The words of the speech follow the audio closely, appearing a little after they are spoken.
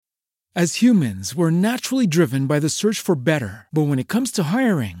As humans, we're naturally driven by the search for better. But when it comes to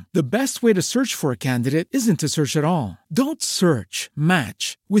hiring, the best way to search for a candidate isn't to search at all. Don't search,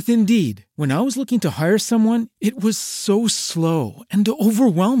 match with Indeed. When I was looking to hire someone, it was so slow and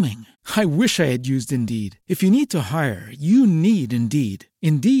overwhelming. I wish I had used Indeed. If you need to hire, you need Indeed.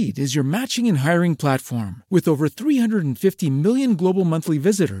 Indeed is your matching and hiring platform with over 350 million global monthly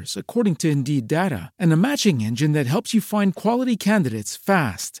visitors, according to Indeed data, and a matching engine that helps you find quality candidates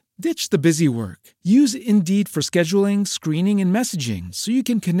fast. Ditch the busy work. Use Indeed for scheduling, screening, and messaging so you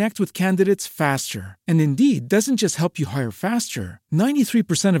can connect with candidates faster. And Indeed doesn't just help you hire faster.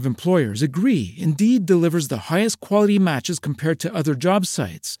 93% of employers agree Indeed delivers the highest quality matches compared to other job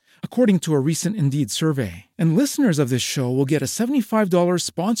sites, according to a recent Indeed survey. And listeners of this show will get a $75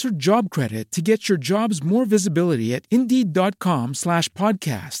 sponsored job credit to get your jobs more visibility at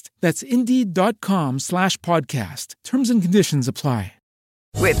Indeed.com/podcast. That's Indeed.com/podcast. Terms and conditions apply.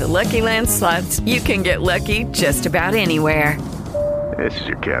 With the Lucky Land Slots, you can get lucky just about anywhere. This is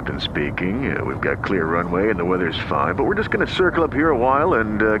your captain speaking. We've got clear runway and the weather's fine, but we're just going to circle up here a while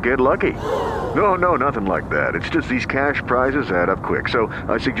and get lucky. No, nothing like that. It's just these cash prizes add up quick. So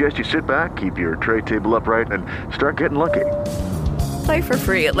I suggest you sit back, keep your tray table upright, and start getting lucky. Play for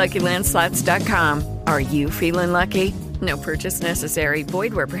free at LuckyLandSlots.com. Are you feeling lucky? No purchase necessary.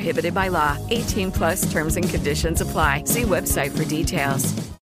 Void where prohibited by law. 18+ terms and conditions apply. See website for details.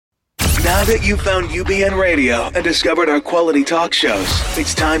 Now that you've found UBN Radio and discovered our quality talk shows,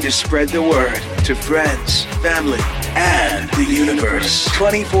 it's time to spread the word to friends, family, and the universe.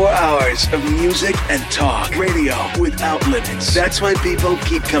 24 hours of music and talk. Radio without limits. That's why people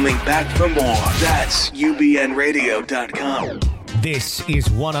keep coming back for more. That's UBNradio.com. This is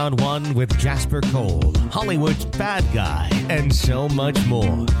One-on-One with Jasper Cole, Hollywood's bad guy, and so much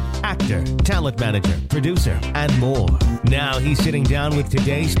more. Actor, talent manager, producer, and more. Now he's sitting down with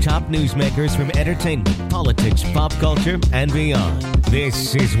today's top newsmakers from entertainment, politics, pop culture, and beyond.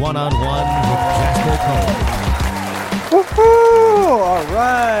 This is One-on-One with Jasper Cole. Woohoo! All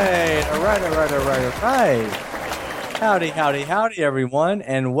right. Howdy, everyone,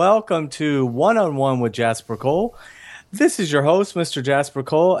 and welcome to One-on-One with Jasper Cole. This is your host, Mr. Jasper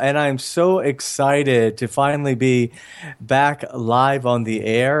Cole, and I'm so excited to finally be back live on the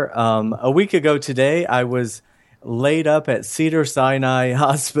air. A week ago today, I was laid up at Cedars-Sinai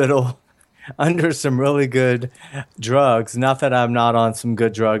Hospital under some really good drugs. Not that I'm not on some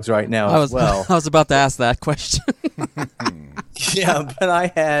good drugs right now as well. I was about to ask that question. Yeah, but I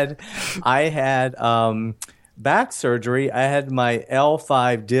had back surgery. I had my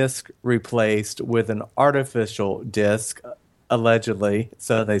L5 disc replaced with an artificial disc, allegedly,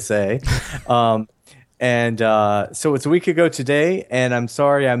 so they say. So it's a week ago today, and I'm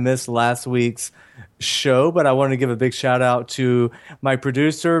sorry I missed last week's show, but I want to give a big shout out to my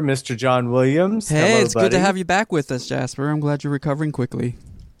producer, Mr. John Williams. Hey, hello, it's buddy. good to have you back with us, Jasper. I'm glad you're recovering quickly.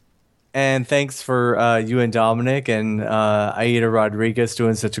 And thanks for you and Dominic and Aida Rodriguez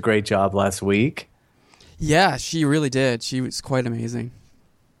doing such a great job last week. Yeah, she really did. She was quite amazing.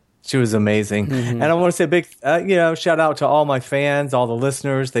 She was amazing. Mm-hmm. And I want to say a big shout out to all my fans, all the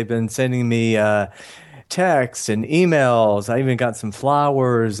listeners. They've been sending me texts and emails. I even got some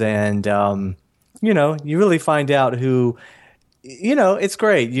flowers. And, you really find out who, it's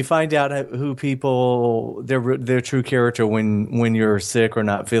great. You find out who people, their true character when you're sick or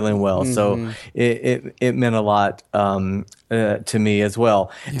not feeling well. Mm-hmm. So it meant a lot to me as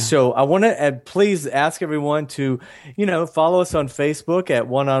well. Yeah. So I want to please ask everyone to, follow us on Facebook at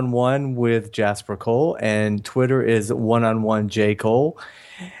One-on-One with Jasper Cole, and Twitter is One-on-One J Cole.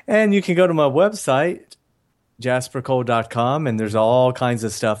 And you can go to my website, JasperCole.com, and there's all kinds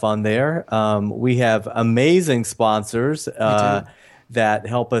of stuff on there. We have amazing sponsors that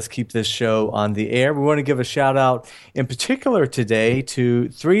help us keep this show on the air. We want to give a shout out in particular today to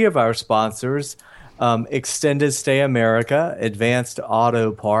 3 of our sponsors, Extended Stay America, Advanced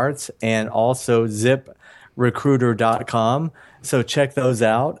Auto Parts, and also ZipRecruiter.com. So check those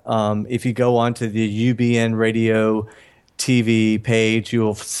out. If you go onto the UBN Radio TV page, you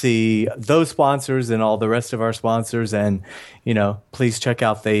will see those sponsors and all the rest of our sponsors, and please check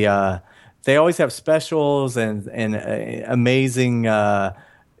out they always have specials and amazing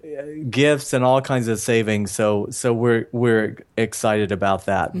gifts and all kinds of savings, so we're excited about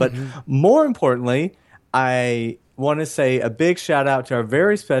that. But more importantly, I want to say a big shout out to our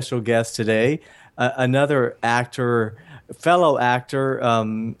very special guest today, another fellow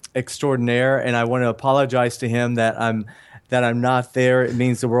actor extraordinaire, and I want to apologize to him that I'm not there. It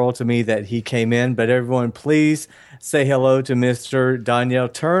means the world to me that he came in. But everyone, please say hello to Mr. Daniel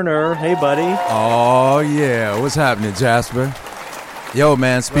Turner. Hey, buddy. Oh, yeah. What's happening, Jasper? Yo,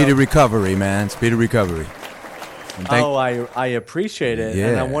 man, speedy recovery, man. Speedy recovery. I appreciate it. Yeah.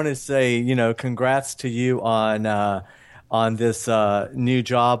 And I want to say, congrats to you on this new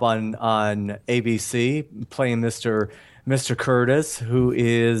job on ABC, playing Mr. Curtis, who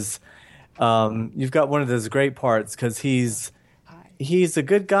is you've got one of those great parts because he's a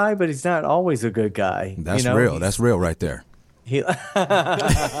good guy, but he's not always a good guy. That's real. That's real right there. He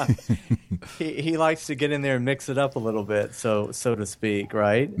he likes to get in there and mix it up a little bit, so to speak,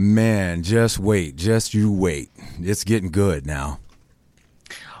 right? Man, just wait. Just you wait. It's getting good now.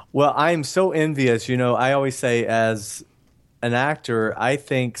 Well, I'm so envious. I always say as an actor, I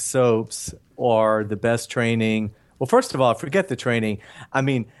think soaps are the best training. Well, first of all, forget the training. I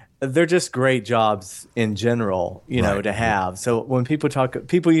mean, they're just great jobs in general, Right. to have. So when people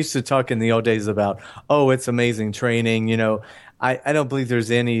used to talk in the old days about, it's amazing training. I don't believe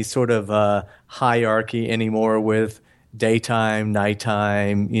there's any sort of hierarchy anymore with daytime,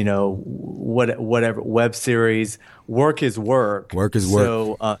 nighttime, whatever, web series. Work is work. Work is work.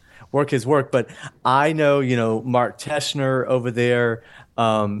 So work is work. But I know, Mark Teschner over there,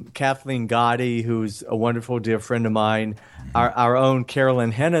 Kathleen Gotti, who's a wonderful dear friend of mine, our own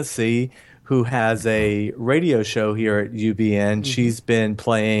Carolyn Hennessy, who has a radio show here at UBN. She's been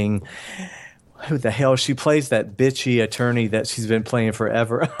playing, who the hell? She plays that bitchy attorney that she's been playing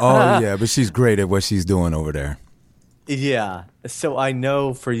forever. Oh, yeah, but she's great at what she's doing over there. Yeah. So I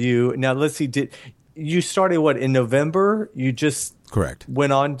know for you. Now, let's see. Did you started in November? You just Correct.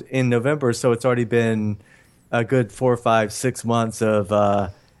 went on in November, so it's already been a good 4, 5, 6 months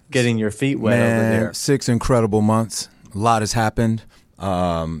of getting your feet wet over there. 6 incredible months. A lot has happened.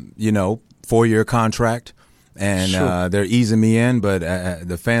 4-year contract, and Sure. they're easing me in, but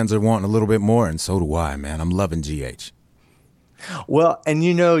the fans are wanting a little bit more, and so do I, man. I'm loving GH. Well, and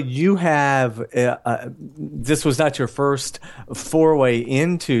you have this was not your first foray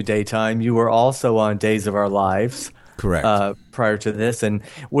into daytime. You were also on Days of Our Lives. Correct. Prior to this, and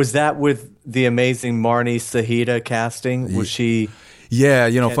was that with the amazing Marnie Sahida casting? Was she? Yeah,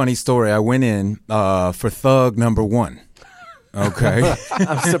 funny story. I went in for Thug number 1. Okay.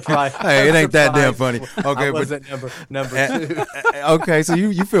 I'm surprised. Hey, it ain't that damn funny. Okay, Okay, I but wasn't number 2. okay, so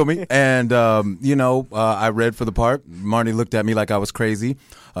you feel me. And, I read for the part. Marnie looked at me like I was crazy.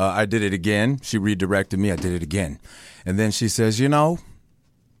 I did it again. She redirected me. I did it again. And then she says, you don't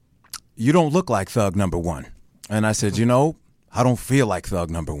look like Thug number 1. And I said, I don't feel like Thug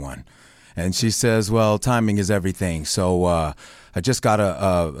number 1. And she says, well, timing is everything. So I just got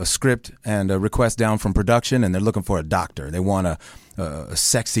a script and a request down from production, and they're looking for a doctor. They want a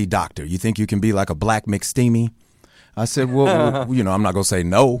sexy doctor. You think you can be like a Black McSteamy? I said, well, I'm not going to say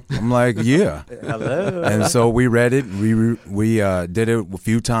no. I'm like, yeah. Hello. And so we read it. We did it a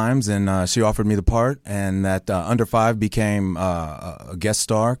few times, and she offered me the part. And that Under 5 became a guest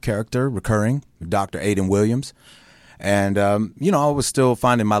star character, recurring, Dr. Aiden Williams. And, I was still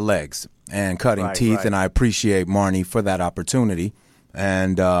finding my legs and cutting teeth, right. and I appreciate Marnie for that opportunity.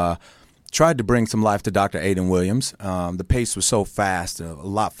 And tried to bring some life to Dr. Aiden Williams. The pace was so fast, a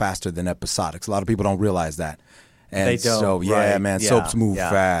lot faster than episodics. A lot of people don't realize that. And They don't, so, yeah, right. man, Yeah, soaps move yeah.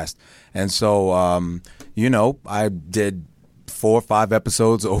 fast. And so, I did 4 or 5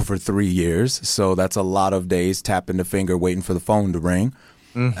 episodes over 3 years. So that's a lot of days tapping the finger, waiting for the phone to ring.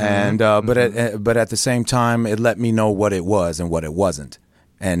 Mm-hmm. And but at the same time, it let me know what it was and what it wasn't.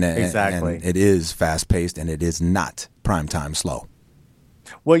 And Exactly. and it is fast paced, and it is not primetime slow.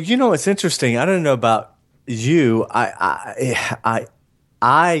 Well, it's interesting. I don't know about you. I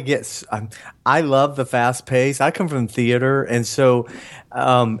love the fast pace. I come from theater, and so,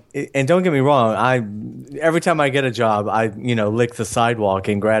 and don't get me wrong. Every time I get a job, I lick the sidewalk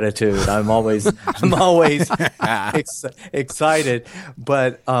in gratitude. I'm always excited,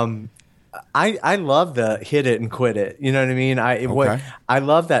 but I love the hit it and quit it. You know what I mean? I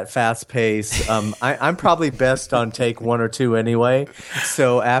love that fast pace. I'm probably best on take 1 or 2 anyway.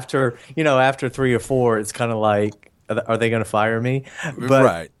 So after 3 or 4, it's kind of like, are they going to fire me? But,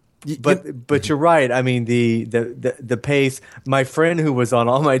 Right. But you're right. I mean, the pace. My friend who was on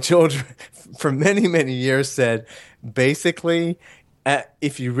All My Children for many, many years said, basically,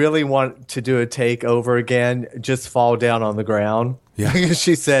 if you really want to do a take over again, just fall down on the ground. Yeah.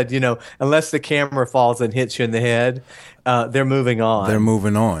 She said, unless the camera falls and hits you in the head, they're moving on. They're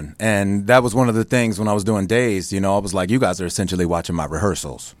moving on. And that was one of the things when I was doing Days, I was like, you guys are essentially watching my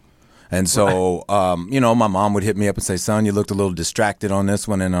rehearsals. And so, my mom would hit me up and say, son, you looked a little distracted on this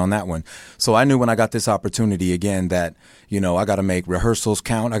one and on that one. So I knew when I got this opportunity again that, I got to make rehearsals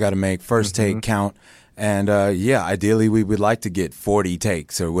count. I got to make first take count. And ideally we would like to get 40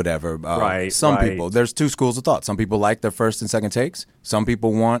 takes or whatever. Right. Some people, there's two schools of thought. Some people like their first and second takes. Some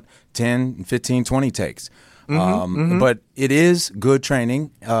people want 10, 15, 20 takes. But it is good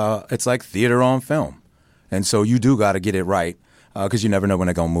training. It's like theater on film. And so you do got to get it right because you never know when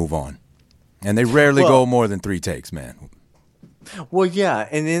they're going to move on. And they rarely go more than 3 takes, man. Well, yeah.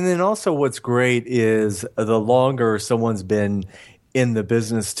 And then also what's great is the longer someone's been in the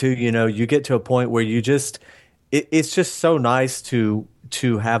business too, you get to a point where you just, it's just so nice to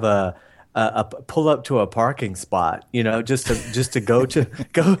have a pull up to a parking spot, just to go to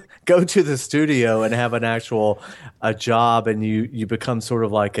go to the studio and have an actual job, and you become sort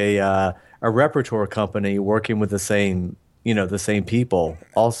of like a repertoire company working with the same people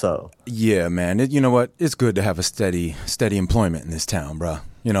also. Yeah, man. You know what? It's good to have a steady employment in this town, bro.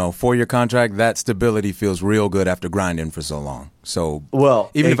 4-year contract, that stability feels real good after grinding for so long. So,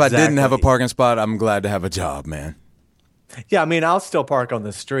 even if I didn't have a parking spot, I'm glad to have a job, man. Yeah, I mean, I'll still park on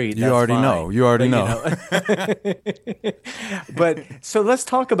the street. You already know. But so let's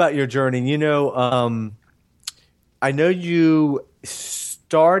talk about your journey. I know you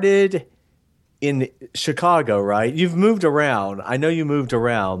started in Chicago, right? You've moved around. I know you moved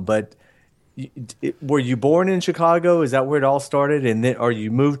around, but were you born in Chicago? Is that where it all started? And then, or you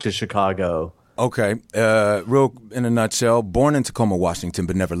moved to Chicago? Okay. Real in a nutshell, born in Tacoma, Washington,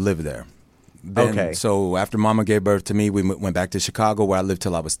 but never lived there. Okay. So after Mama gave birth to me, we went back to Chicago, where I lived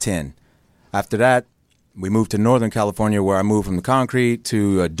till I was 10. After that, we moved to Northern California, where I moved from the concrete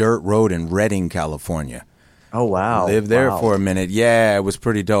to a dirt road in Redding, California. Oh, wow. Lived there for a minute. Yeah, it was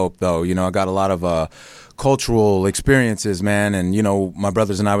pretty dope, though. I got a lot of cultural experiences, man. And, my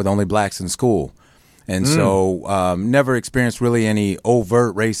brothers and I were the only blacks in school. And so never experienced really any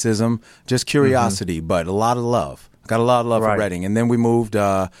overt racism, just curiosity, but a lot of love. Got a lot of love for Redding. And then we moved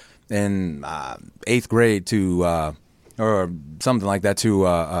in 8th grade to, or something like that,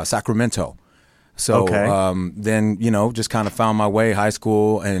 to Sacramento. So then, just kind of found my way, high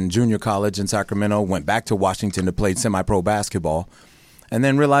school and junior college in Sacramento, went back to Washington to play semi-pro basketball, and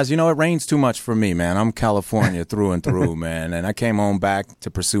then realized, it rains too much for me, man. I'm California through and through, man. And I came home back to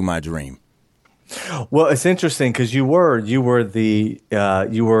pursue my dream. Well, it's interesting because you were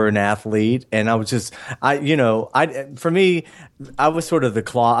an athlete, and I was just, for me, I was sort of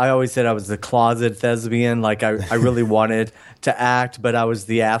I always said I was the closet thespian. Like I really wanted to act, but I was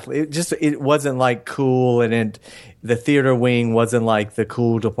the athlete. It wasn't like cool, and the theater wing wasn't like the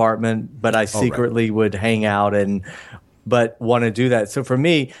cool department, but I secretly would hang out but want to do that. So for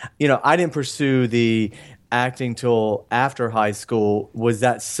me, I didn't pursue the acting till after high school. Was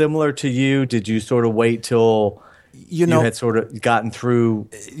that similar to you? Did you sort of wait till you had sort of gotten through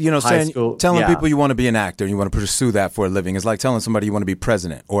high school? Telling people you want to be an actor and you want to pursue that for a living is like telling somebody you want to be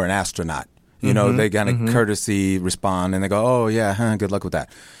president or an astronaut. They kind of courtesy respond and they go, oh, yeah, good luck with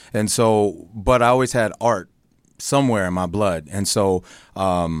that. And so, but I always had art somewhere in my blood. And so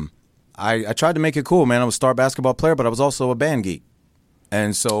I tried to make it cool, man. I was a star basketball player, but I was also a band geek.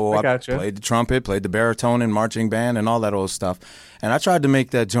 And so I played the trumpet, played the baritone in marching band and all that old stuff. And I tried to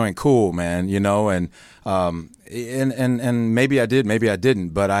make that joint cool, man, and maybe I did, maybe I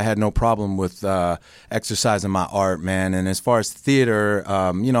didn't, but I had no problem with exercising my art, man. And as far as theater,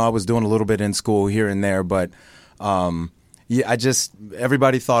 I was doing a little bit in school here and there, but everybody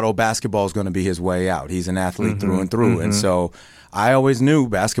thought, basketball is going to be his way out. He's an athlete through and through. And so I always knew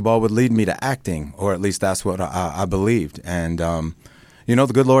basketball would lead me to acting, or at least that's what I believed. And, the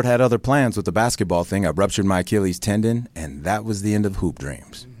good Lord had other plans with the basketball thing. I ruptured my Achilles tendon, and that was the end of hoop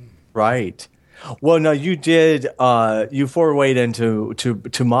dreams. Right. Well, no, you did. You forayed into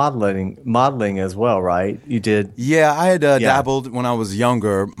modeling as well, right? You did. Yeah, I had dabbled when I was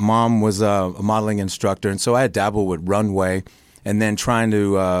younger. Mom was a modeling instructor, and so I had dabbled with runway. And then trying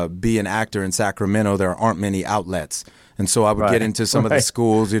to be an actor in Sacramento, there aren't many outlets. And so I would get into some of the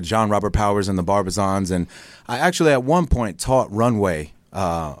schools, John Robert Powers and the Barbizons. And I actually at one point taught runway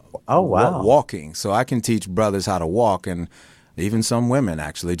walking. So I can teach brothers how to walk, and even some women,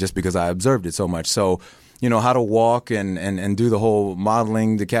 actually, just because I observed it so much. So, how to walk and do the whole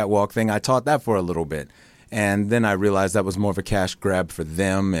modeling, the catwalk thing, I taught that for a little bit. And then I realized that was more of a cash grab for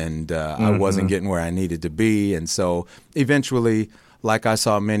them, and I wasn't getting where I needed to be. And so eventually, like I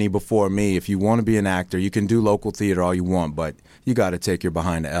saw many before me, if you want to be an actor, you can do local theater all you want, but you got to take your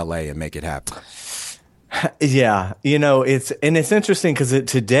behind to L.A. and make it happen. Yeah, it's interesting because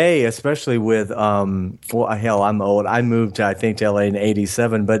today, especially with I'm old. I moved to LA in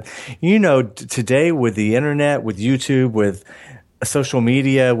 '87, but today with the internet, with YouTube, with social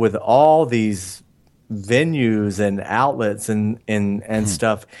media, with all these venues and outlets and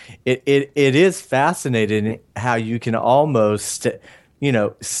stuff, it is fascinating how you can almost,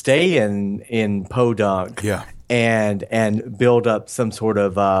 stay in podunk, and build up some sort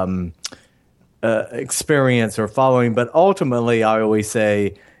of experience or following. But ultimately, I always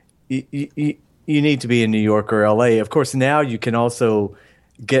say you need to be in New York or LA. Of course, now you can also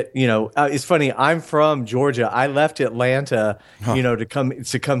get, it's funny, I'm from Georgia. I left Atlanta,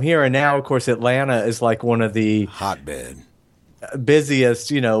 to come here, and now of course Atlanta is like one of the hotbed busiest,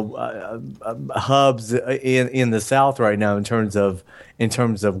 hubs in the South right now in terms of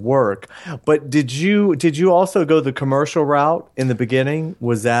work. But did you also go the commercial route in the beginning?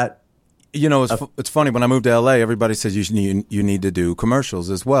 Was that it's funny, when I moved to LA, everybody says you need to do commercials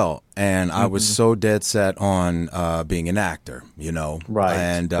as well, and I was so dead set on being an actor, right?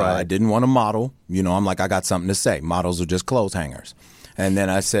 And I didn't want to model, I'm like, I got something to say. Models are just clothes hangers. And then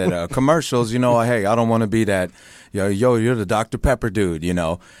I said, commercials, hey, I don't want to be that, you're the Dr. Pepper dude,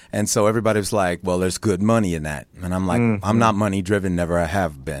 And so everybody was like, well, there's good money in that, and I'm like, I'm not money driven, never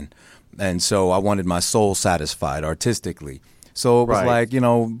have been, and so I wanted my soul satisfied artistically. So it was like,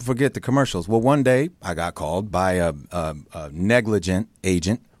 forget the commercials. Well, one day I got called by a negligent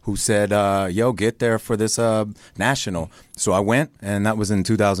agent who said, get there for this national. So I went, and that was in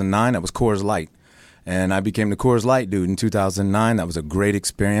 2009. That was Coors Light. And I became the Coors Light dude in 2009. That was a great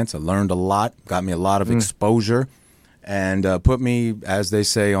experience. I learned a lot, got me a lot of exposure, and put me, as they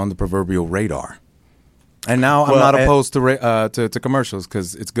say, on the proverbial radar. And now I'm not opposed to commercials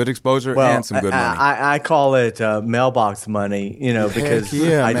because it's good exposure and some good money. I call it mailbox money, because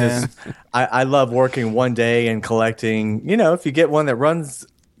I love working one day and collecting. If you get one that runs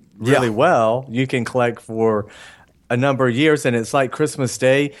really well, you can collect for a number of years, and it's like Christmas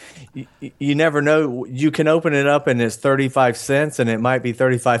Day. You never know. You can open it up and it's 35 cents, and it might be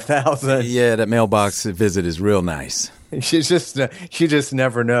 35,000. Yeah, that mailbox visit is real nice. You just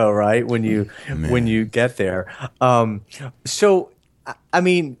never know, right? When you get there. So, I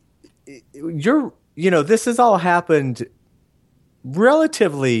mean, this has all happened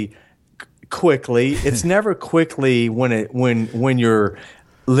relatively quickly. It's never quickly when you're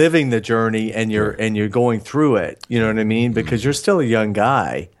living the journey and you're going through it. You know what I mean? Because you're still a young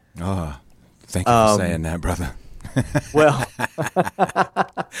guy. Oh, thank you for saying that, brother. Well,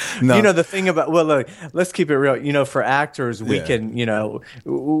 the thing about, look, let's keep it real. For actors, we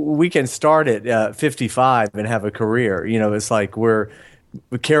can start at 55 and have a career. It's like we're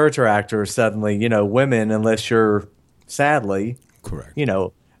character actors suddenly. Women, unless you're sadly correct.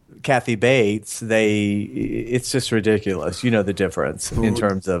 Kathy Bates. It's just ridiculous. The difference in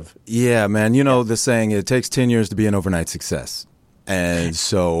terms of man. The saying, it takes 10 years to be an overnight success, and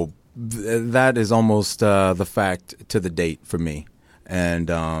so. That is almost the fact to the date for me. And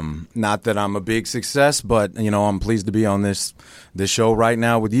not that I'm a big success, but, I'm pleased to be on this show right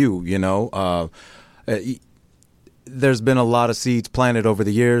now with you. There's been a lot of seeds planted over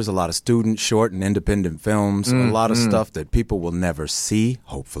the years, a lot of student, short, and independent films, a lot of stuff that people will never see,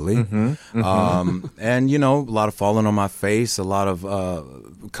 hopefully. And, a lot of falling on my face, a lot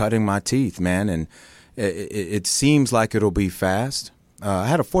of cutting my teeth, man. And it seems like it'll be fast. I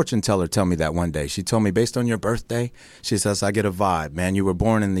had a fortune teller tell me that one day. She told me, based on your birthday, she says, I get a vibe. Man, you were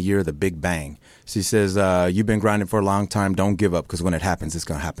born in the year of the Big Bang. She says, you've been grinding for a long time. Don't give up, because when it happens, it's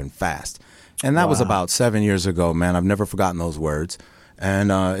going to happen fast. And that was about 7 years ago, man. I've never forgotten those words. And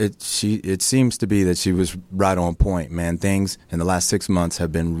it seems to be that she was right on point, man. Things in the last 6 months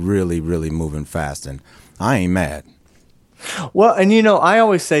have been really, really moving fast, and I ain't mad. Well, and I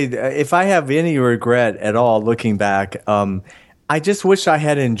always say, if I have any regret at all looking back, I just wish I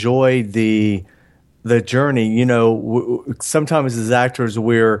had enjoyed the journey. Sometimes as actors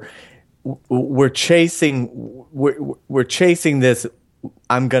we're chasing this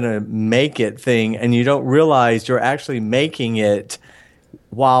I'm gonna make it thing, and you don't realize you're actually making it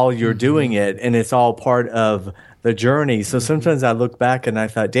while you're doing it, and it's all part of the journey. So sometimes I look back and I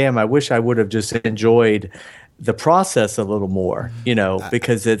thought, damn, I wish I would have just enjoyed the process a little more,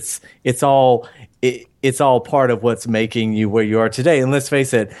 because it's all part of what's making you where you are today. And let's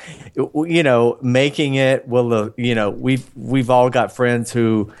face it, making it, we've all got friends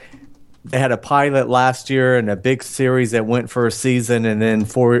who they had a pilot last year and a big series that went for a season, and then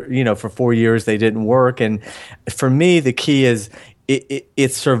for 4 years they didn't work. And for me, the key is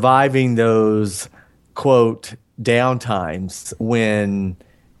it's surviving those quote downtimes when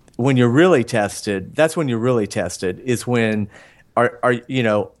you're really tested. That's when you're really tested, is when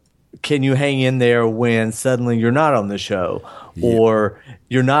can you hang in there when suddenly you're not on the show, or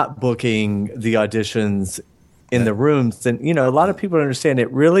you're not booking the auditions in the rooms? And a lot of people understand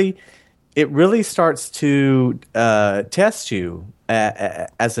it really it really starts to test you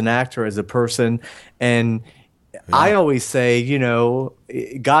as an actor, as a person. And I always say, you know,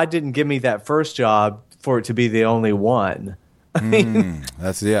 God didn't give me that first job for it to be the only one.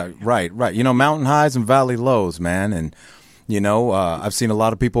 Right. You know, mountain highs and valley lows, man. And, you know, I've seen a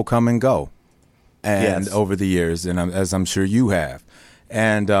lot of people come and go and over the years, and as I'm sure you have.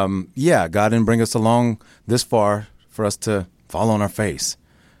 And, God didn't bring us along this far for us to fall on our face.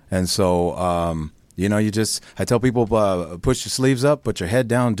 And so, you know, I tell people, push your sleeves up, put your head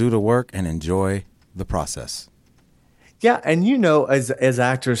down, do the work, and enjoy the process. Yeah, and you know, as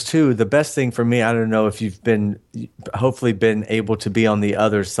actors too, the best thing for me, I don't know if you've hopefully been able to be on the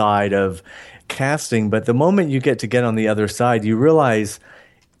other side of casting, but the moment you get on the other side, you realize,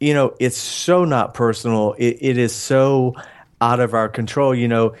 you know, it's so not personal. It is so out of our control. You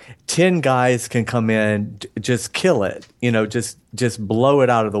know, 10 guys can come in, just kill it, you know, just blow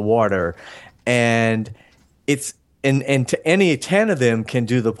it out of the water. And it's, and to any 10 of them can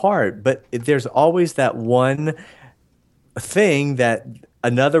do the part, but there's always that one thing that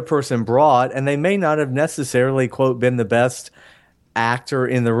another person brought, and they may not have necessarily, quote, been the best actor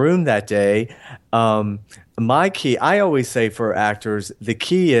in the room that day. My key, I always say for actors, the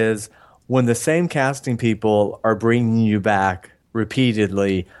key is when the same casting people are bringing you back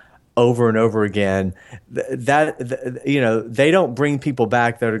repeatedly over and over again, you know, they don't bring people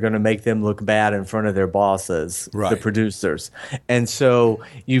back that are going to make them look bad in front of their bosses, the producers. And so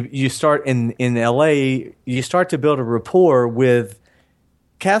you start in LA, you start to build a rapport with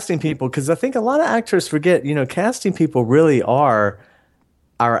casting people, because I think a lot of actors forget, you know, casting people really are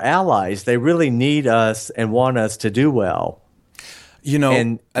our allies. They really need us and want us to do well. You know,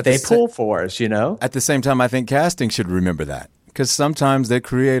 and they pull for us, you know. At the same time, I think casting should remember that. Because sometimes they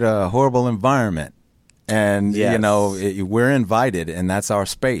create a horrible environment, and you know we're invited, and that's our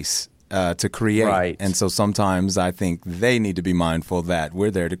space to create. Right. And so sometimes I think they need to be mindful that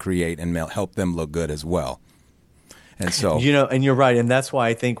we're there to create and help them look good as well. And so, you know, and you're right, and that's why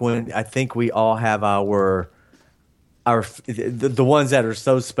I think we all have the ones that are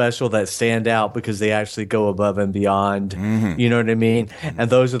so special that stand out because they actually go above and beyond. Mm-hmm. You know what I mean? And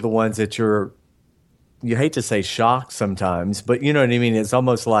those are the ones that you hate to say shocked sometimes, but you know what I mean? It's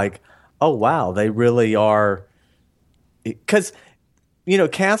almost like, oh, wow, they really are. Because, you know,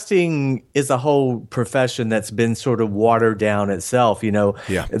 casting is a whole profession that's been sort of watered down itself. You know,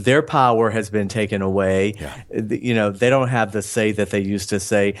 their power has been taken away. Yeah. You know, they don't have the say that they used to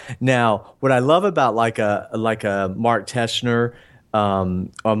say. Now, what I love about like a Mark Teschner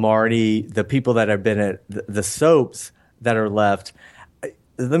or Marty, the people that have been at the soaps that are left,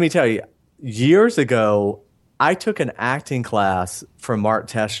 let me tell you, years ago, I took an acting class from Mark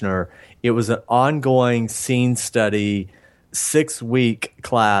Teschner. It was an ongoing scene study, 6-week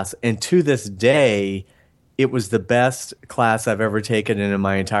class. And to this day, it was the best class I've ever taken in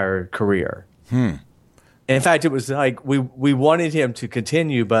my entire career. And in fact, it was like we wanted him to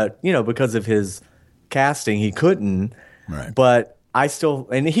continue, but, you know, because of his casting, he couldn't. Right. But I still,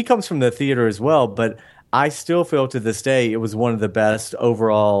 and he comes from the theater as well, but I still feel to this day it was one of the best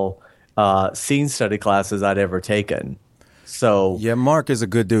overall scene study classes I'd ever taken. So yeah, Mark is a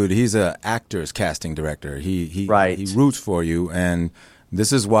good dude. He's an actor's casting director. He roots for you, and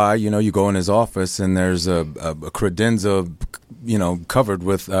this is why, you know, you go in his office and there's a credenza, you know, covered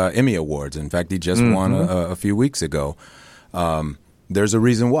with Emmy awards. In fact, he just won a few weeks ago. There's a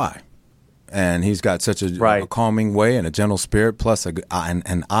reason why, and he's got such a calming way and a gentle spirit, plus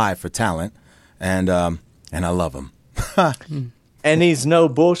an eye for talent, and I love him. And he's no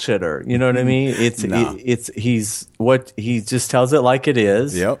bullshitter. You know what I mean? He just tells it like it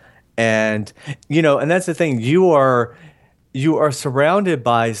is. Yep. And, you know, and that's the thing. You are surrounded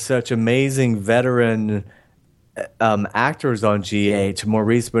by such amazing veteran actors on GH.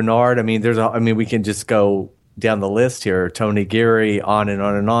 Maurice Bernard. I mean, we can just go down the list here. Tony Geary, on and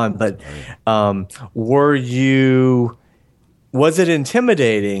on and on. But was it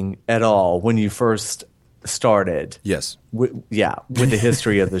intimidating at all when you first started? Yes. With the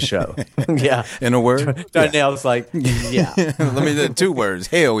history of the show. Yeah. In a word? Donnell's like, yeah. Let me, 2 words.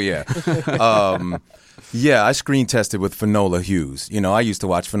 Hell yeah. I screen tested with Finola Hughes. You know, I used to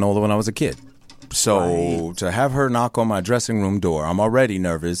watch Finola when I was a kid. So to have her knock on my dressing room door, I'm already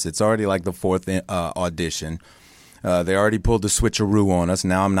nervous. It's already like the 4th audition. They already pulled the switcheroo on us.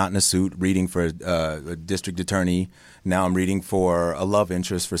 Now I'm not in a suit reading for a district attorney. Now I'm reading for a love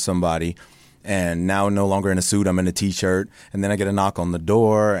interest for somebody. And now no longer in a suit, I'm in a T-shirt. And then I get a knock on the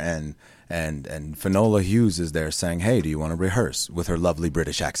door, and Finola Hughes is there saying, hey, do you want to rehearse, with her lovely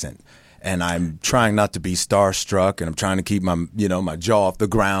British accent. and I'm trying not to be starstruck, and I'm trying to keep my jaw off the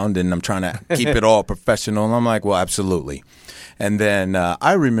ground, and I'm trying to keep it all professional. And I'm like, well, absolutely. And then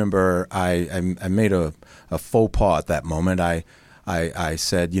I remember I made a faux pas at that moment. I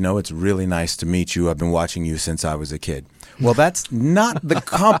said, it's really nice to meet you. I've been watching you since I was a kid. Well, that's not the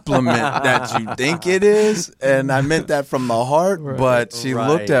compliment that you think it is. And I meant that from the heart, but she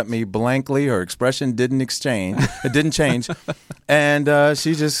looked at me blankly. Her expression didn't change. And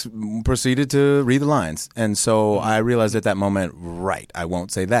she just proceeded to read the lines. And so I realized at that moment, I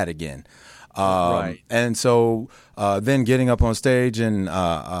won't say that again. And so then getting up on stage and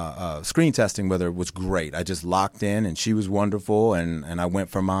screen testing with her was great. I just locked in, and she was wonderful, and I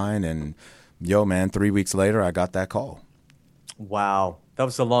went for mine. And 3 weeks later, I got that call. Wow. That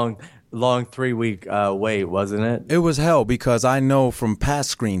was a long 3 week wait, wasn't it? It was hell, because I know from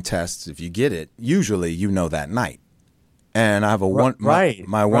past screen tests, if you get it, usually you know that night. And I have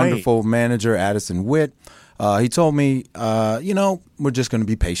my wonderful manager, Addison Witt. He told me, we're just going to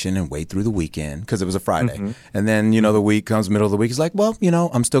be patient and wait through the weekend, because it was a Friday. Mm-hmm. And then, the week comes, middle of the week. He's like, well,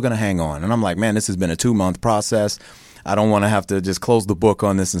 I'm still going to hang on. And I'm like, man, this has been a 2-month process. I don't want to have to just close the book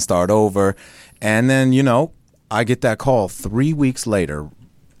on this and start over. And then, I get that call 3 weeks later.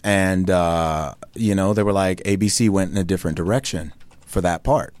 And, they were like, ABC went in a different direction for that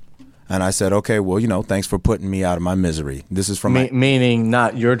part. And I said, okay, well, thanks for putting me out of my misery. This is from meaning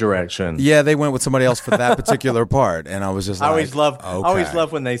not your direction. Yeah, they went with somebody else for that particular part, and I was just I always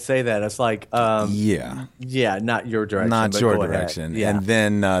love when they say that. It's like, not your direction, not your direction. Yeah. And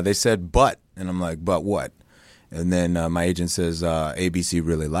then they said, but, and I'm like, but what? And then my agent says, ABC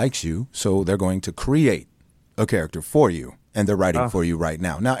really likes you, so they're going to create a character for you. And they're writing for you right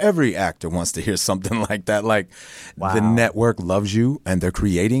now. Now, every actor wants to hear something like that. Like, the network loves you, and they're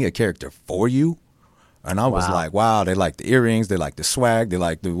creating a character for you. And I was like, wow, they like the earrings, they like the swag, they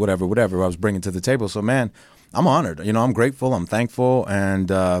like the whatever I was bringing to the table. So, man, I'm honored. I'm grateful, I'm thankful, and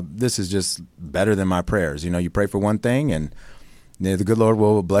this is just better than my prayers. You pray for one thing, and the good Lord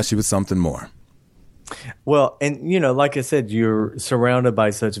will bless you with something more. Well, and like I said, you're surrounded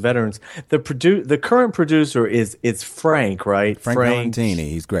by such veterans. The current producer it's Frank, right? Frank Valentini.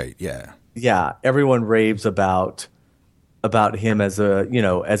 He's great. Yeah. Yeah. Everyone raves about him as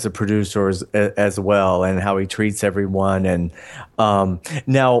a producer as well, and how he treats everyone. And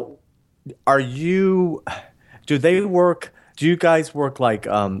now, do you guys work like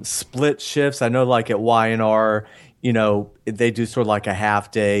split shifts? I know, like at Y&R, they do sort of like a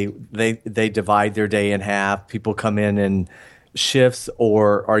half day. They divide their day in half. People come in shifts,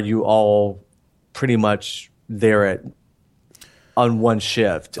 or are you all pretty much there on one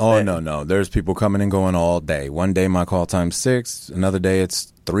shift? Oh, no. There's people coming and going all day. One day my call time's 6. Another day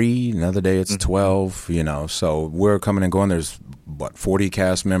it's 3. Another day it's 12. So we're coming and going. There's 40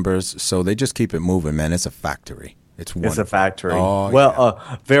 cast members. So they just keep it moving, man. It's a factory. It's a factory. Oh,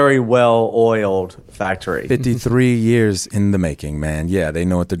 a very well-oiled factory. 53 years in the making, man. Yeah, they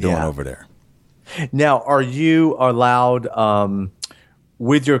know what they're doing over there. Now, are you allowed,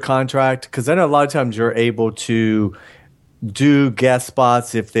 with your contract, because I know a lot of times you're able to do guest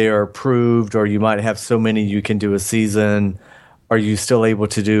spots if they are approved, or you might have so many you can do a season. Are you still able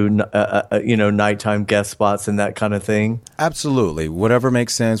to do, nighttime guest spots and that kind of thing? Absolutely. Whatever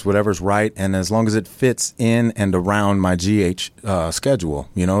makes sense, whatever's right, and as long as it fits in and around my GH schedule,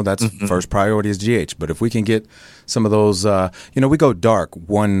 that's first priority is GH. But if we can get some of those, we go dark.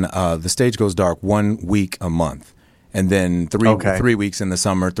 The stage goes dark 1 week a month, and then 3 weeks in the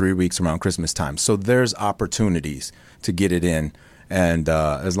summer, 3 weeks around Christmas time. So there's opportunities to get it in. And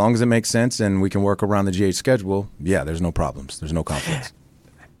as long as it makes sense and we can work around the GH schedule, there's no problems. There's no conflicts.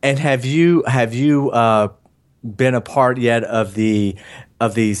 And have you been a part yet of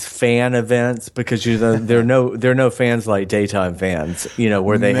these fan events? Because there are no fans like daytime fans,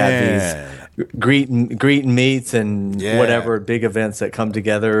 where they have these greet and meets and whatever big events that come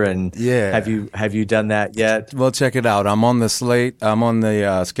together. And have you done that yet? Well, check it out. I'm on the slate. I'm on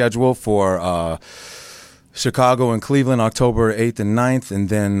the schedule for Chicago and Cleveland, October 8th and 9th, and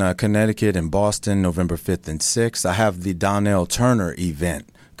then Connecticut and Boston, November 5th and 6th. I have the Donnell Turner event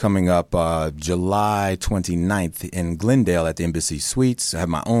coming up July 29th in Glendale at the Embassy Suites. I have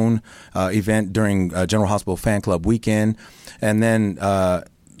my own event during General Hospital Fan Club weekend. And then, I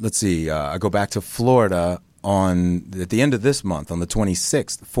go back to Florida at the end of this month, on the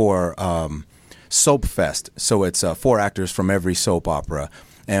 26th, for Soap Fest. So it's 4 actors from every soap opera.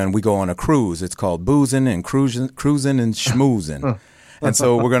 And we go on a cruise. It's called Boozin' and Cruisin' and Schmoozin'. And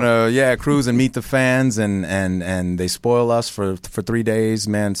so we're gonna cruise and meet the fans, and they spoil us for 3 days,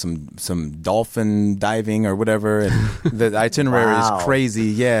 man. Some dolphin diving or whatever, and the itinerary is crazy.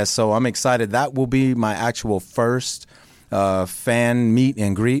 Yeah, so I'm excited. That will be my actual first fan meet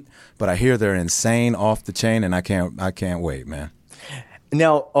and greet. But I hear they're insane, off the chain, and I can't wait, man.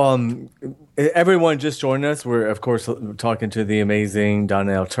 Now, everyone just joined us. We're, of course, talking to the amazing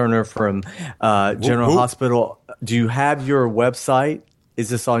Donnell Turner from General Hospital. Do you have your website? Is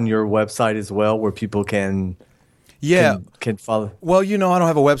this on your website as well, where people can follow? Well, I don't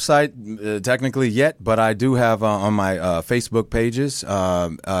have a website technically yet, but I do have on my Facebook pages,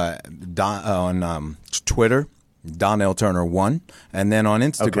 on Twitter, Donnell Turner 1, and then on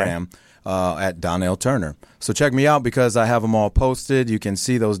Instagram at Donnell Turner. So check me out because I have them all posted. You can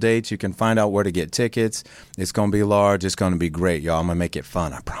see those dates. You can find out where to get tickets. It's going to be large. It's going to be great, y'all. I'm going to make it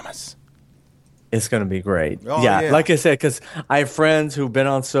fun, I promise. It's going to be great. Oh, yeah, like I said, because I have friends who've been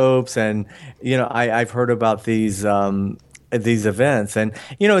on soaps, and I've heard about these events, and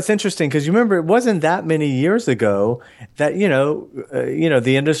it's interesting because you remember it wasn't that many years ago that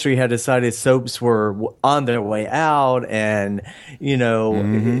the industry had decided soaps were on their way out, and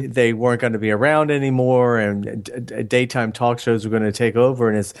they weren't going to be around anymore, and daytime talk shows were going to take over,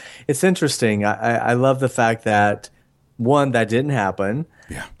 and it's interesting. I love the fact that one, that didn't happen.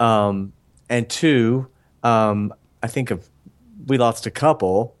 Yeah. And two, I think we lost a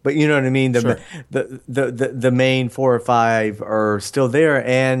couple, but you know what I mean. The main 4 or 5 are still there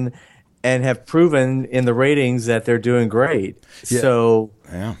and have proven in the ratings that they're doing great. Yeah. So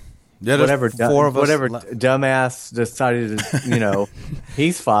whatever dumbass decided to,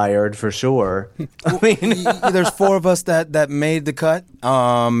 he's fired for sure. I mean, there's 4 of us that made the cut.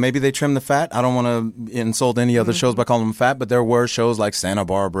 Maybe they trimmed the fat. I don't want to insult any other shows by calling them fat, but there were shows like Santa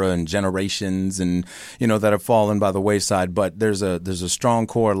Barbara and Generations, and that have fallen by the wayside. But there's a strong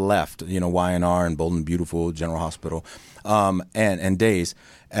core left. YNR and Bold and Beautiful, General Hospital, and Days,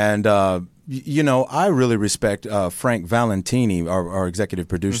 and. I really respect Frank Valentini, our executive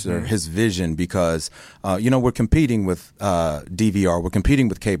producer, his vision, because, we're competing with DVR, we're competing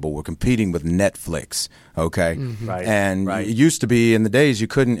with cable, we're competing with Netflix, okay? Right. And it used to be in the days you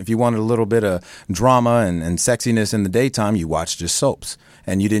couldn't, if you wanted a little bit of drama and sexiness in the daytime, you watched just soaps.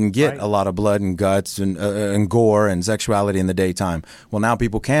 And you didn't get a lot of blood and guts and gore and sexuality in the daytime. Well, now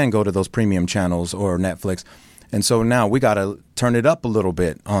people can go to those premium channels or Netflix. And so now we got to turn it up a little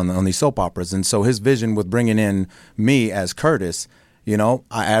bit on these soap operas. And so his vision with bringing in me as Curtis,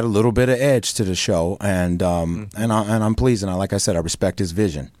 I add a little bit of edge to the show, and I'm pleased. And like I said, I respect his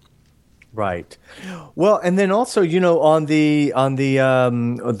vision. Right. Well, and then also, on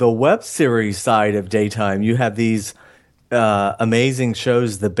the web series side of daytime, you have these amazing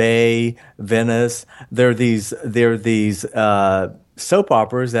shows, The Bay, Venice. They're these soap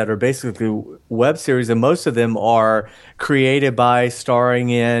operas that are basically web series, and most of them are created by, starring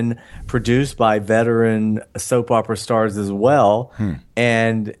in, produced by veteran soap opera stars as well,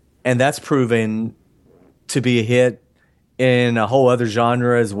 and that's proven to be a hit in a whole other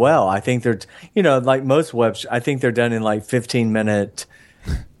genre as well. I think they're, like most I think they're done in like 15-minute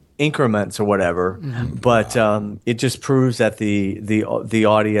increments or whatever, but it just proves that the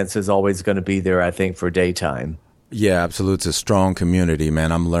audience is always going to be there, I think, for daytime. Yeah, absolutely. It's a strong community,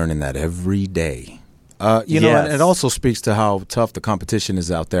 man. I'm learning that every day. And it also speaks to how tough the competition is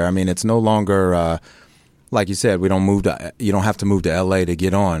out there. I mean, it's no longer, like you said, you don't have to move to LA to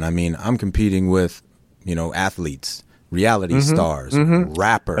get on. I mean, I'm competing with, athletes, reality stars,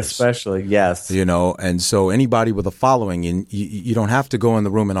 rappers. Especially, yes. And so anybody with a following, and you don't have to go in the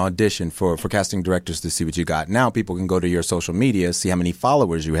room and audition for casting directors to see what you got. Now people can go to your social media, see how many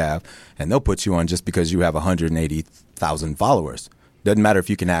followers you have, and they'll put you on just because you have 180,000 followers. Doesn't matter if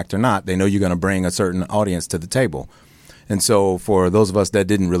you can act or not. They know you're going to bring a certain audience to the table. And so for those of us that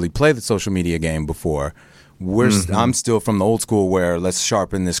didn't really play the social media game before, I'm still from the old school where let's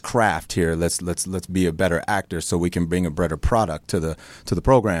sharpen this craft here. Let's be a better actor so we can bring a better product to the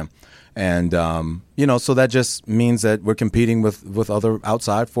program. And so that just means that we're competing with other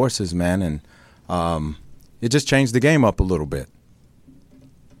outside forces, man. And it just changed the game up a little bit.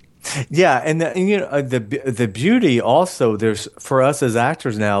 Yeah, and the beauty also, there's, for us as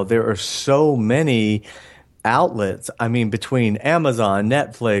actors now, there are so many outlets. I mean, between Amazon,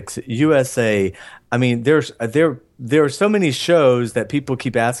 Netflix, USA. I mean, there are so many shows that people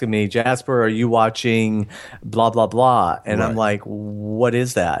keep asking me, Jasper, are you watching blah blah blah? And right. I'm like, what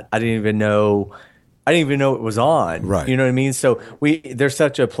is that? I didn't even know it was on. Right. You know what I mean? So there's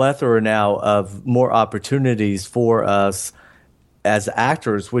such a plethora now of more opportunities for us as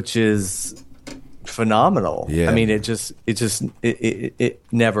actors, which is phenomenal. Yeah. I mean, it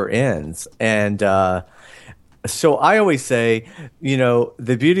never ends. And so I always say,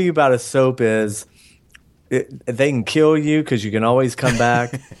 the beauty about a soap is they can kill you because you can always come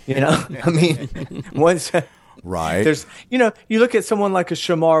back. I mean, once. Right. There's, you look at someone like a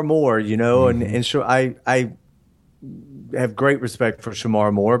Shamar Moore, I have great respect for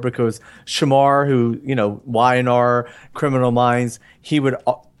Shamar Moore because Shamar, who, Y&R, Criminal Minds, he would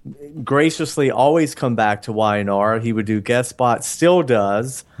graciously always come back to Y&R. He would do guest spots, still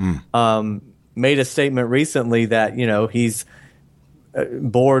does. Made a statement recently that, he's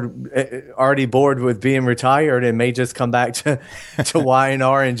already bored with being retired and may just come back to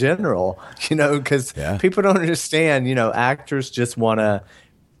Y&R in general, because people don't understand, actors just want to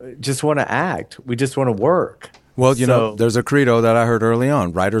act. We just want to work. Well, there's a credo that I heard early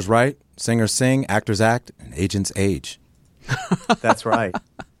on: writers write, singers sing, actors act, and agents age. That's right.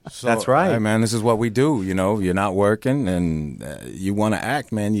 That's right. Hey, man, this is what we do. You're not working and you want to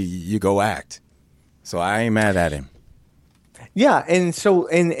act, man. You go act. So I ain't mad at him. Yeah, and so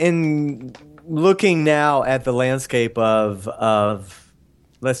in looking now at the landscape of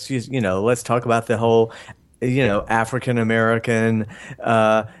let's talk about the whole African American,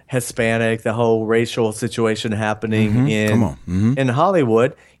 Hispanic, the whole racial situation happening in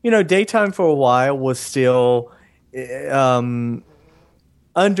Hollywood. Daytime for a while was still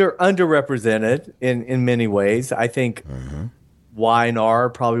underrepresented in many ways. I think Y&R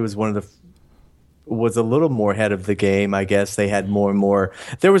probably was a little more ahead of the game. I guess they had more and more.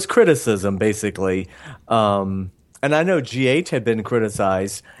 There was criticism, basically, and I know GH had been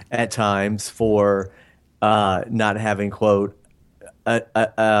criticized at times for not having, quote,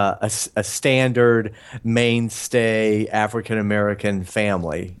 a standard mainstay African American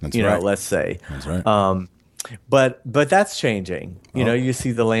family. That's right. Let's say. That's right. But that's changing. You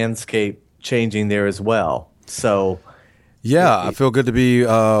see the landscape changing there as well. So. Yeah, I feel good to be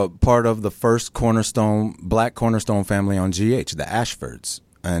part of the first black cornerstone family on GH, the Ashfords.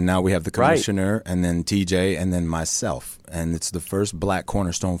 And now we have the commissioner and then TJ and then myself. And it's the first black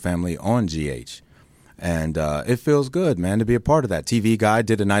cornerstone family on GH. And it feels good, man, to be a part of that. TV Guide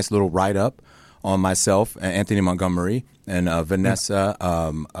did a nice little write-up on myself, Anthony Montgomery, and Vanessa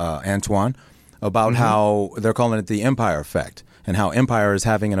Antoine about how they're calling it the Empire Effect and how Empire is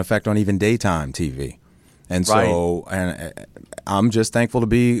having an effect on even daytime TV. And so, and I'm just thankful to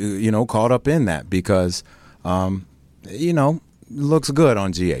be, caught up in that because, looks good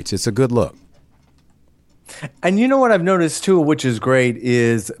on GH. It's a good look. And what I've noticed too, which is great,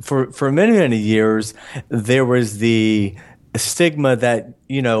 is for many, many years, there was the stigma that,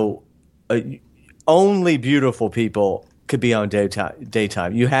 only beautiful people could be on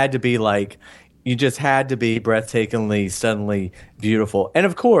daytime. You had to be you just had to be breathtakingly, suddenly beautiful. And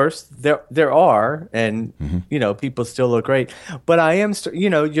of course, there are, and, people still look great. But I am,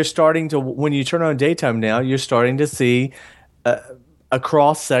 you're starting to, when you turn on daytime now, you're starting to see a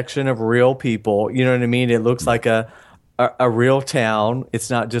cross section of real people. You know what I mean? It looks like a real town. It's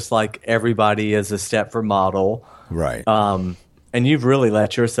not just like everybody is a Stepford model. Right. And you've really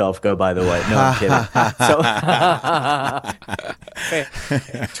let yourself go, by the way. No, I'm kidding.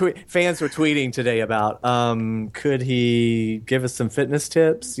 So, fans were tweeting today about, could he give us some fitness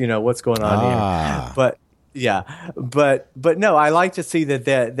tips? What's going on here? But yeah, but no, I like to see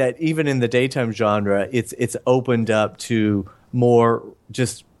that even in the daytime genre, it's opened up to more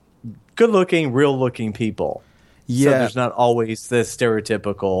just good-looking, real-looking people. Yeah, so there's not always this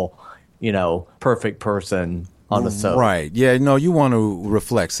stereotypical, perfect person on the soap. Right. Yeah, you want to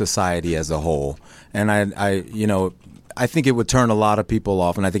reflect society as a whole. And I think it would turn a lot of people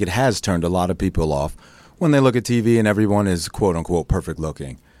off, and I think it has turned a lot of people off when they look at TV and everyone is quote unquote perfect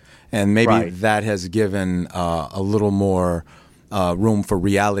looking. And maybe that has given a little more room for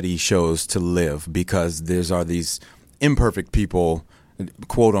reality shows to live because are these imperfect people,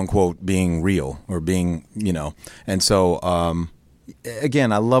 quote unquote, being real or being, and so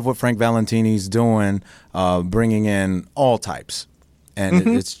again, I love what Frank Valentini's doing, bringing in all types. And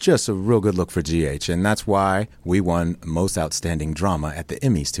it's just a real good look for GH. And that's why we won Most Outstanding Drama at the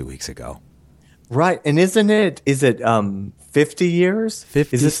Emmys 2 weeks ago. Right. And is it 50 years?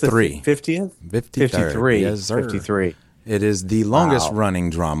 53. Is this the 50th? 53. Yes, sir. 53. It is the longest running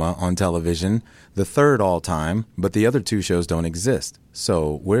drama on television, the third all time, but the other two shows don't exist.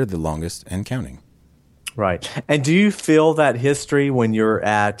 So we're the longest and counting. Right. And do you feel that history when you're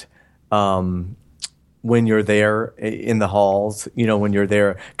at, when you're there in the halls, when you're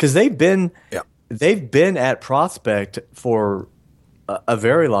there, because they've been at Prospect for a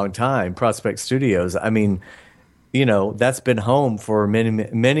very long time, Prospect Studios. I mean, that's been home for many,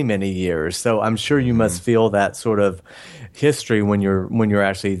 many, many years. So I'm sure you must feel that sort of history when you're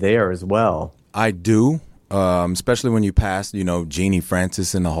actually there as well. I do. Especially when you pass, Jeannie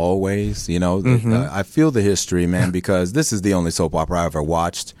Francis in the hallways, I feel the history, man, because this is the only soap opera I ever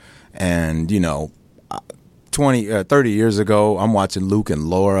watched. And, 30 years ago, I'm watching Luke and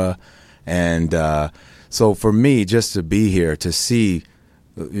Laura. And so for me, just to be here, to see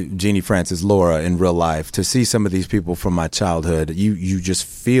Jeannie Francis, Laura in real life, to see some of these people from my childhood, you just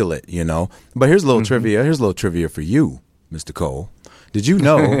feel it, But here's a little trivia. Here's a little trivia for you, Mr. Cole. Did you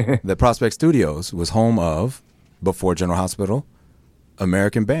know that Prospect Studios was home of, before General Hospital,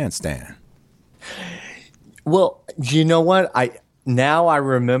 American Bandstand? Well, you know what? I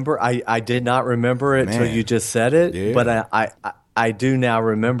remember. I did not remember it till you just said it, but I do now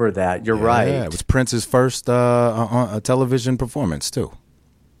remember that. You're right. Yeah, it was Prince's first television performance too.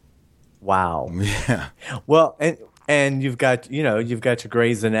 Wow. Yeah. Well, and you've got your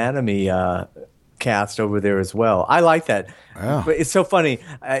Grey's Anatomy cast over there as well. I like that. Yeah. But it's so funny.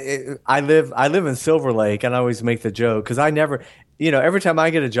 I live in Silver Lake, and I always make the joke because I never, every time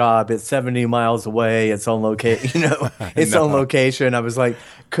I get a job, it's 70 miles away. It's on location. It's on location. I was like,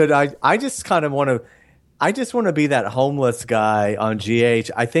 could I? I just kind of want to. I just want to be that homeless guy on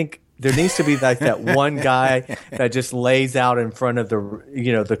GH. I think there needs to be like that one guy that just lays out in front of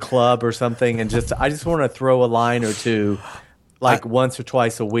the club or something, and I just want to throw a line or two. Once or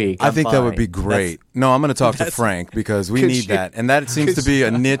twice a week. I think that would be great. I'm going to talk to Frank because we need that, and that seems to be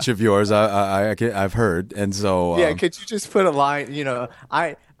a niche of yours. I've heard, and so could you just put a line?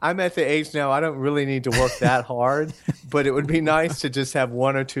 I'm at the age now. I don't really need to work that hard, but it would be nice to just have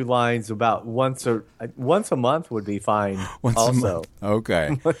one or two lines about once a month would be fine. Once also, a month.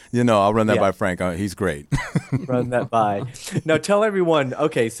 Okay. I'll run that by Frank. He's great. Run that by. Now tell everyone.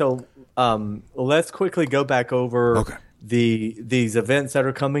 Okay, so let's quickly go back over. Okay. These events that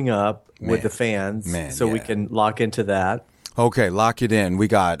are coming up with the fans, we can lock into that. Okay, lock it in. We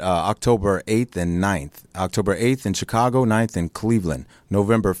got October 8th and 9th. October 8th in Chicago, 9th in Cleveland.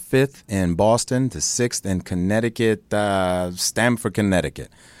 November 5th in Boston, the 6th in Connecticut, Stamford, Connecticut.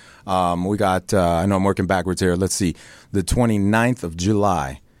 We got, I know I'm working backwards here. Let's see, the 29th of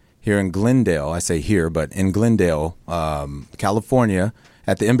July here in Glendale. I say here, but in Glendale, California.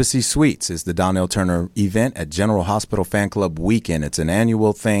 At the Embassy Suites is the Donnell Turner event at General Hospital Fan Club Weekend. It's an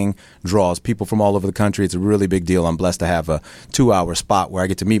annual thing, draws people from all over the country. It's a really big deal. I'm blessed to have a 2-hour spot where I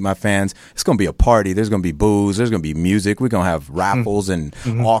get to meet my fans. It's going to be a party. There's going to be booze. There's going to be music. We're going to have raffles and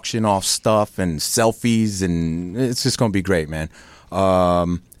auction off stuff and selfies, and it's just going to be great, man.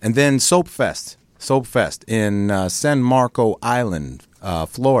 And then Soap Fest in San Marco Island,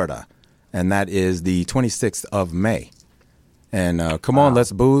 Florida, and that is the 26th of May. And come on,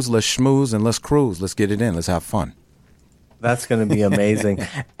 let's booze, let's schmooze, and let's cruise. Let's get it in. Let's have fun. That's going to be amazing.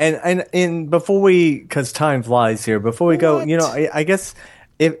 and before because time flies here, before we go, I guess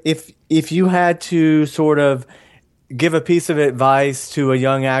if you had to sort of give a piece of advice to a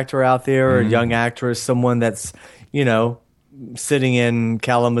young actor out there, or a young actress, someone that's, sitting in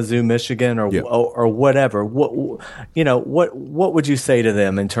Kalamazoo, Michigan, or whatever, what would you say to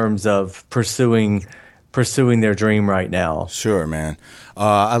them in terms of pursuing their dream right now? Sure, man.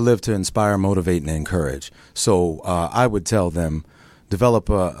 I live to inspire, motivate, and encourage. So I would tell them, develop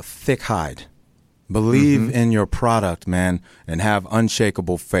a thick hide. Believe in your product, man, and have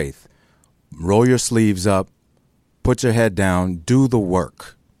unshakable faith. Roll your sleeves up, put your head down, do the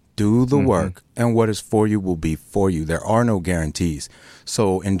work. Do the work, and what is for you will be for you. There are no guarantees.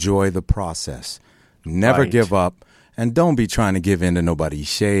 So enjoy the process. Never give up, and don't be trying to give in to nobody's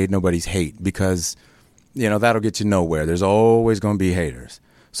shade, nobody's hate, because that'll get you nowhere. There's always going to be haters.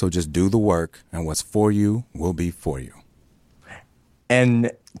 So just do the work, and what's for you will be for you.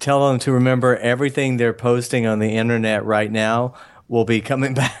 And tell them to remember everything they're posting on the internet right now will be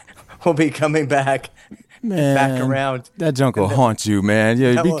coming back. Man, back around. That junk will haunt you, man.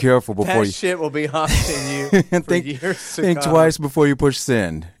 Yeah, be careful before that shit will be haunting you for years to think come. Twice before you push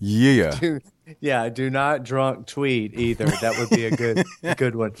send. Yeah. Do not drunk tweet either. That would be a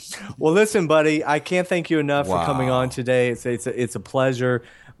good one. Well, listen, buddy, I can't thank you enough for coming on today. It's a pleasure.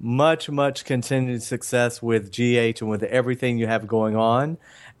 Much continued success with GH and with everything you have going on,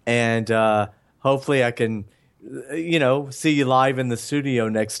 and hopefully I can see you live in the studio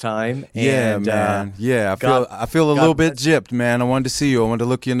next time. Yeah, and, man. I feel a little bit gypped, man. I wanted to see you. I wanted to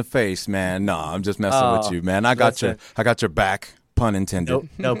look you in the face, man. No, I'm just messing with you, man. I got your back. Pun intended.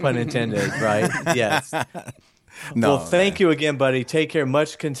 No pun intended, right? Yes. No, well, thank you again, buddy. Take care.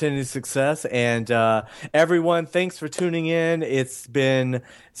 Much continued success. And everyone, thanks for tuning in. It's been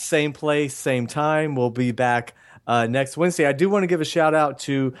same place, same time. We'll be back next Wednesday. I do want to give a shout out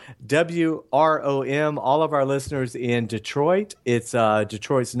to WROM, all of our listeners in Detroit. It's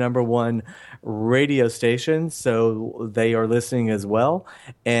Detroit's #1 radio station, so they are listening as well.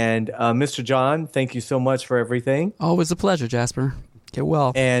 And Mr. John, thank you so much for everything. Always a pleasure, Jasper. Get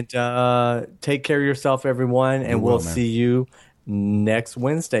well. And take care of yourself, everyone, and we'll see you next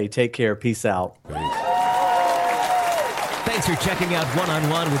Wednesday. Take care. Peace out. Thanks for checking out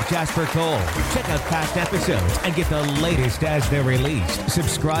One-on-One with Jasper Cole. Check out past episodes and get the latest as they're released.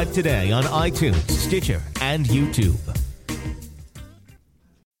 Subscribe today on iTunes, Stitcher, and YouTube.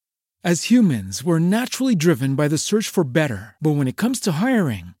 As humans, we're naturally driven by the search for better. But when it comes to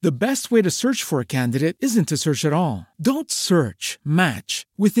hiring, the best way to search for a candidate isn't to search at all. Don't search, match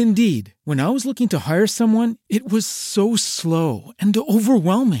with Indeed. When I was looking to hire someone, it was so slow and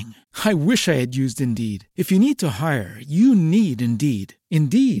overwhelming. I wish I had used Indeed. If you need to hire, you need Indeed.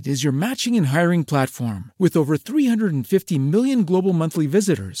 Indeed is your matching and hiring platform with over 350 million global monthly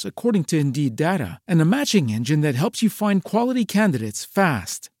visitors, according to Indeed data, and a matching engine that helps you find quality candidates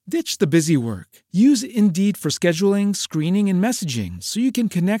fast. Ditch the busy work. Use Indeed for scheduling, screening, and messaging so you can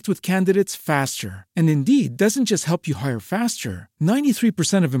connect with candidates faster. And Indeed doesn't just help you hire faster.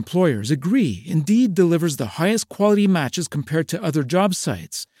 93% of employers agree Indeed delivers the highest quality matches compared to other job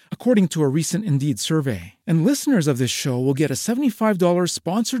sites, according to a recent Indeed survey. And listeners of this show will get a $75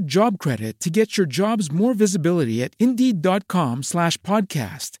 sponsored job credit to get your jobs more visibility at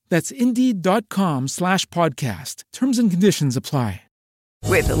Indeed.com/podcast. That's Indeed.com/podcast. Terms and conditions apply.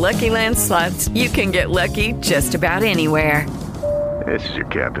 With the Lucky Land Slots, you can get lucky just about anywhere. This is your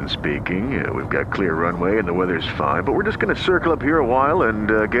captain speaking. We've got clear runway and the weather's fine, but we're just going to circle up here a while and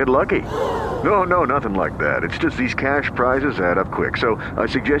get lucky. No, nothing like that. It's just these cash prizes add up quick. So I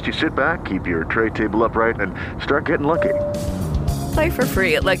suggest you sit back, keep your tray table upright, and start getting lucky. Play for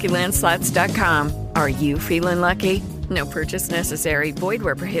free at LuckyLandSlots.com. Are you feeling lucky? No purchase necessary. Void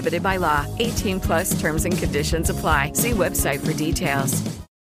where prohibited by law. 18+ terms and conditions apply. See website for details.